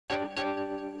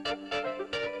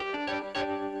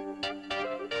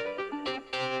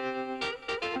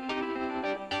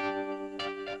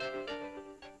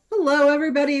Hello,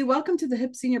 everybody. Welcome to the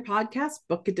Hip Senior Podcast,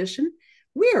 Book Edition.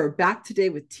 We are back today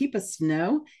with Teepa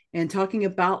Snow and talking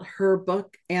about her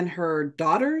book and her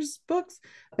daughter's books,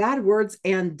 Bad Words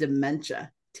and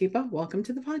Dementia. Teepa, welcome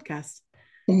to the podcast.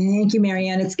 Thank you,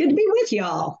 Marianne. It's good to be with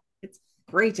y'all. It's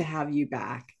great to have you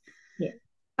back. Yeah.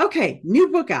 Okay, new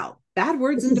book out, Bad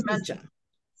Words This and is Dementia.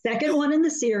 the second one in the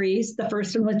series. The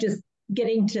first one was just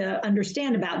getting to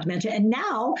understand about dementia. And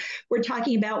now we're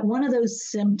talking about one of those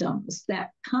symptoms that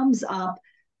comes up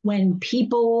when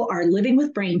people are living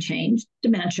with brain change,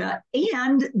 dementia,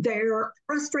 and they're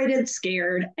frustrated,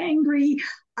 scared, angry,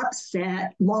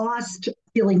 upset, lost,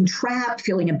 feeling trapped,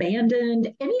 feeling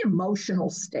abandoned. Any emotional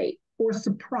state or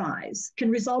surprise can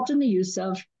result in the use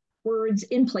of words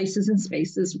in places and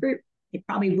spaces where they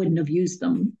probably wouldn't have used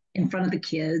them in front of the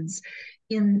kids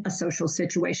in a social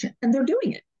situation. And they're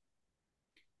doing it.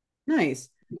 Nice.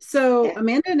 So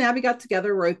Amanda and Abby got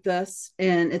together, wrote this,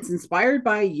 and it's inspired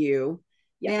by you.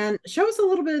 Yeah. And show us a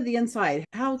little bit of the inside.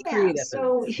 How creative.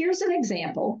 So here's an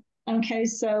example. Okay,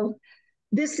 so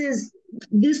this is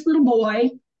this little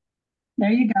boy.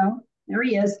 There you go. There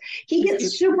he is. He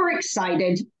gets super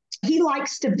excited. He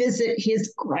likes to visit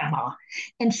his grandma,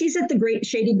 and she's at the Great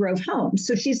Shady Grove home.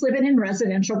 So she's living in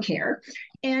residential care.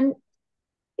 And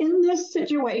in this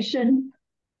situation,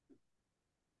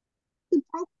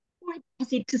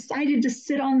 he decided to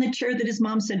sit on the chair that his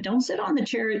mom said, don't sit on the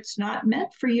chair. It's not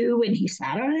meant for you. And he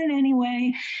sat on it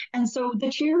anyway. And so the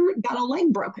chair got a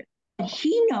leg broken. And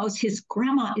he knows his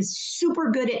grandma is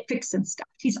super good at fixing stuff.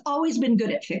 He's always been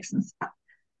good at fixing stuff.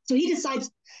 So he decides,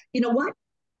 you know what?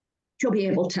 She'll be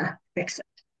able to fix it.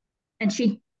 And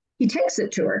he takes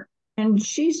it to her. And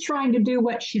she's trying to do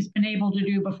what she's been able to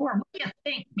do before. What do you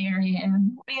think,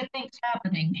 Marianne? What do you think's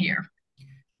happening here?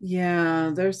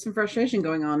 Yeah, there's some frustration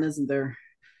going on, isn't there?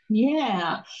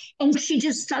 Yeah. And she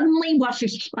just suddenly, while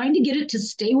she's trying to get it to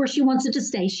stay where she wants it to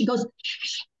stay, she goes,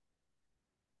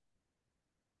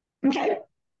 okay.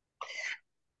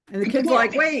 And the kid's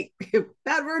like, wait,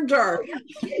 bad word jar.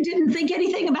 He didn't think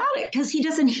anything about it because he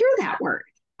doesn't hear that word.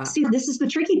 See, this is the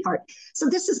tricky part. So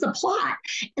this is the plot.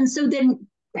 And so then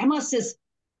grandma says,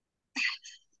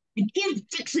 I can't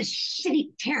fix this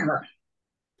shitty chair.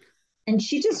 And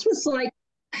she just was like,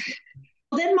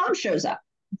 well, then mom shows up.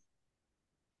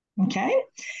 Okay.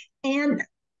 And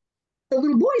the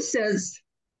little boy says,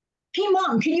 hey,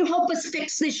 mom, can you help us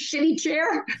fix this shitty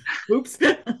chair? Oops.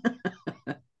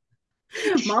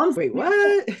 Mom's, wait,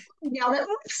 what? Yeah,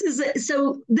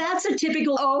 so that's a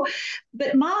typical,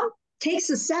 but mom takes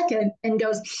a second and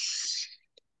goes,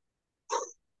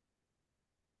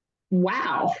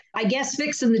 wow, I guess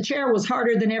fixing the chair was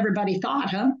harder than everybody thought,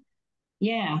 huh?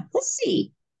 Yeah, let's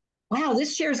see. Wow,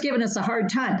 this chair's giving us a hard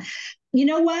time. You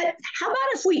know what? How about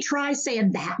if we try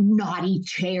saying that naughty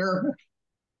chair?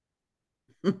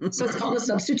 So it's called a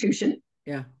substitution.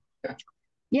 Yeah.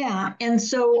 Yeah. And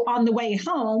so on the way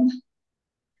home,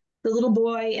 the little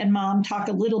boy and mom talk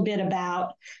a little bit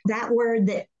about that word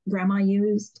that grandma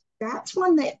used. That's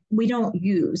one that we don't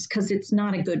use because it's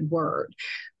not a good word.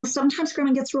 Sometimes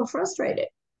grandma gets real frustrated.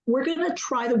 We're going to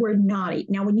try the word naughty.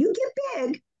 Now, when you get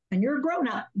big and you're a grown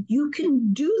up, you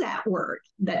can do that word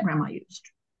that grandma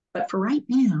used. But for right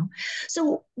now,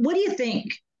 so what do you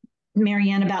think,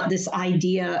 Marianne, about this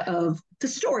idea of the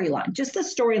storyline, just the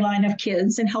storyline of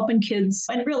kids and helping kids?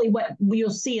 And really what you'll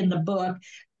see in the book,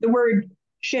 the word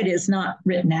shit is not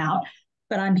written out,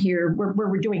 but I'm here,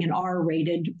 we're doing an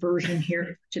R-rated version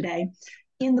here today.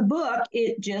 In the book,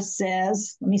 it just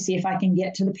says, let me see if I can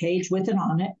get to the page with it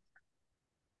on it.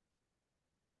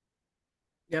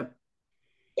 Yep.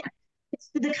 Yeah, it's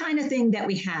the kind of thing that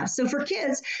we have. So for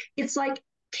kids, it's like,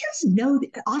 kids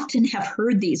often have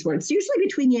heard these words. Usually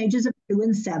between the ages of 2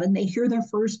 and 7, they hear their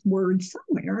first word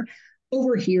somewhere,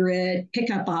 overhear it, pick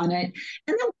up on it,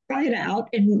 and they'll try it out.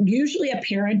 And usually a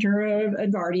parent or a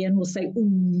guardian will say,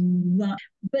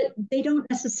 but they don't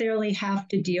necessarily have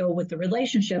to deal with the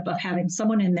relationship of having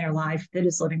someone in their life that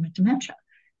is living with dementia.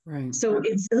 Right. So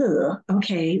it's,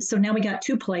 okay, so now we got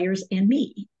 2 players and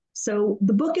me. So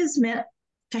the book is meant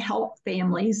to help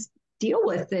families deal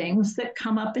with things that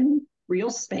come up in real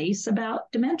space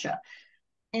about dementia.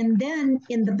 And then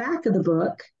in the back of the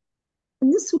book,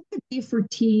 and this would be for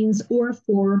teens or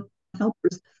for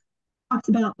helpers, talks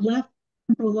about left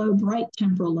temporal lobe, right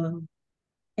temporal lobe,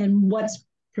 and what's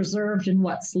preserved and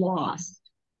what's lost.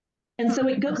 And so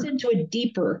it goes into a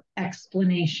deeper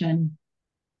explanation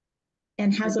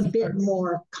and has a bit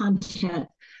more content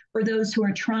for those who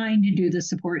are trying to do the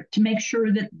support to make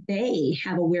sure that they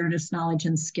have awareness, knowledge,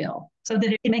 and skill so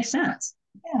that it makes sense.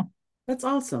 Yeah. That's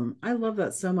awesome. I love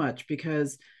that so much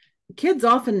because kids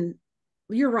often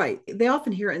You're right. They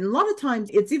often hear it. And a lot of times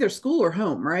it's either school or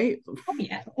home, right? Oh,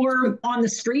 yeah. Or on the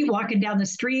street, walking down the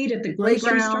street at the grocery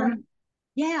store. Playground.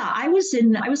 Yeah, I was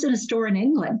in a store in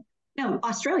England, no,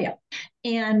 Australia,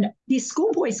 and these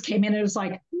schoolboys came in and it was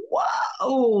like,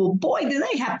 whoa, boy, do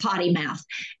they have potty mouth.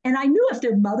 And I knew if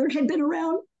their mother had been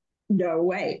around, no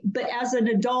way. But as an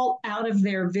adult out of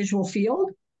their visual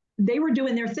field, they were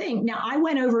doing their thing. Now I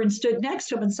went over and stood next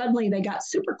to them and suddenly they got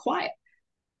super quiet.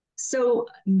 So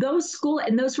those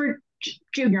were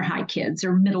junior high kids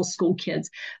or middle school kids.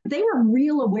 They were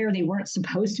real aware they weren't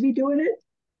supposed to be doing it.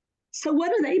 So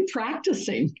what are they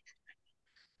practicing?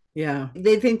 Yeah.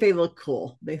 They think they look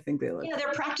cool. They think they look Yeah, cool.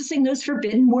 they're practicing those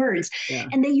forbidden words. Yeah.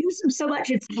 And they use them so much.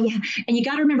 It's yeah, and you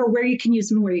got to remember where you can use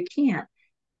them and where you can't.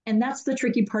 And that's the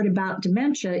tricky part about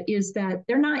dementia is that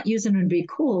they're not using them to be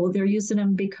cool. They're using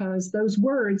them because those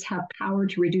words have power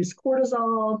to reduce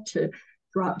cortisol, to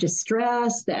drop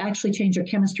distress, that actually change the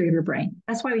chemistry of your brain.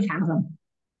 That's why we have them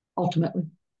ultimately.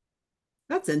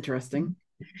 That's interesting.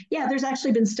 Yeah, there's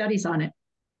actually been studies on it.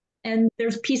 And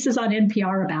there's pieces on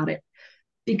NPR about it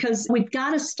because we've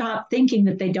got to stop thinking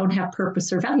that they don't have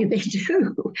purpose or value. They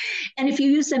do. And if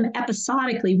you use them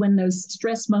episodically when those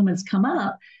stress moments come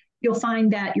up, you'll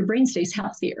find that your brain stays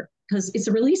healthier because it's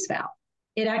a release valve.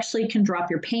 It actually can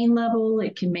drop your pain level.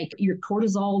 It can make your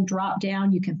cortisol drop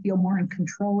down. You can feel more in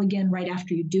control again right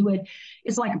after you do it.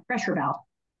 It's like a pressure valve.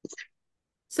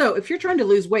 So if you're trying to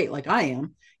lose weight like I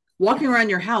am, walking around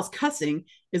your house cussing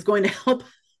is going to help.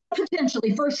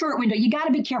 Potentially for a short window. You got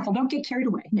to be careful. Don't get carried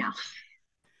away now.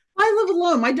 I live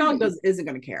alone. My dog isn't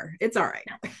going to care. It's all right.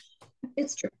 No,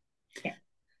 it's true. Yeah.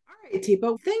 All right,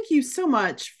 Teepa. Thank you so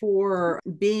much for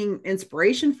being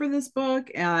inspiration for this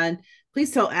book. And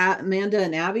please tell Amanda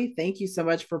and Abby, thank you so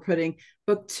much for putting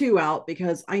book 2 out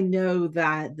because I know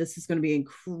that this is going to be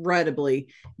incredibly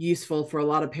useful for a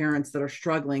lot of parents that are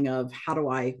struggling of how do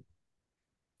I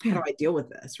deal with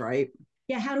this, right?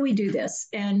 Yeah, how do we do this?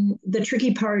 And the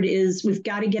tricky part is we've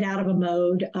got to get out of a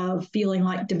mode of feeling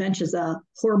like dementia is a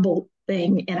horrible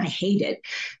thing and I hate it.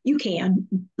 You can,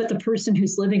 but the person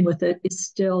who's living with it is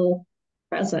still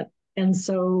present. And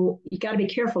so you got to be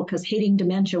careful because hating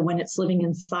dementia when it's living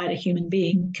inside a human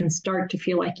being can start to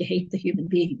feel like you hate the human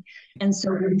being. And so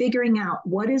we're figuring out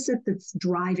what is it that's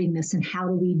driving this and how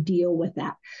do we deal with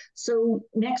that. So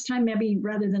next time, maybe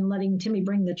rather than letting Timmy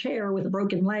bring the chair with a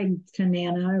broken leg to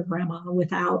Nana or Grandma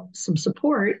without some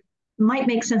support, it might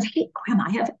make sense. Hey, Grandma,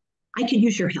 I could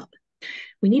use your help.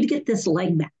 We need to get this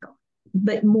leg back on,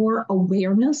 but more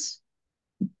awareness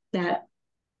that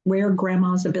where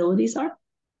Grandma's abilities are.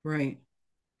 Right.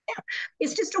 Yeah.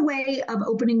 It's just a way of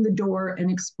opening the door and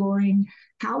exploring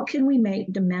how can we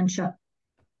make dementia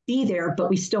be there, but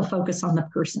we still focus on the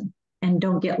person and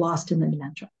don't get lost in the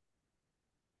dementia.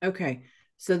 Okay.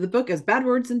 So the book is Bad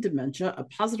Words and Dementia, a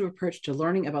positive approach to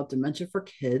learning about dementia for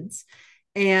kids.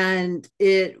 And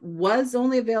it was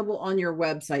only available on your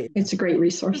website. It's a great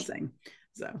resource.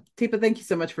 So, Teepa, thank you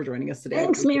so much for joining us today.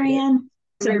 Thanks, Marianne.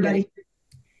 Thanks, everybody.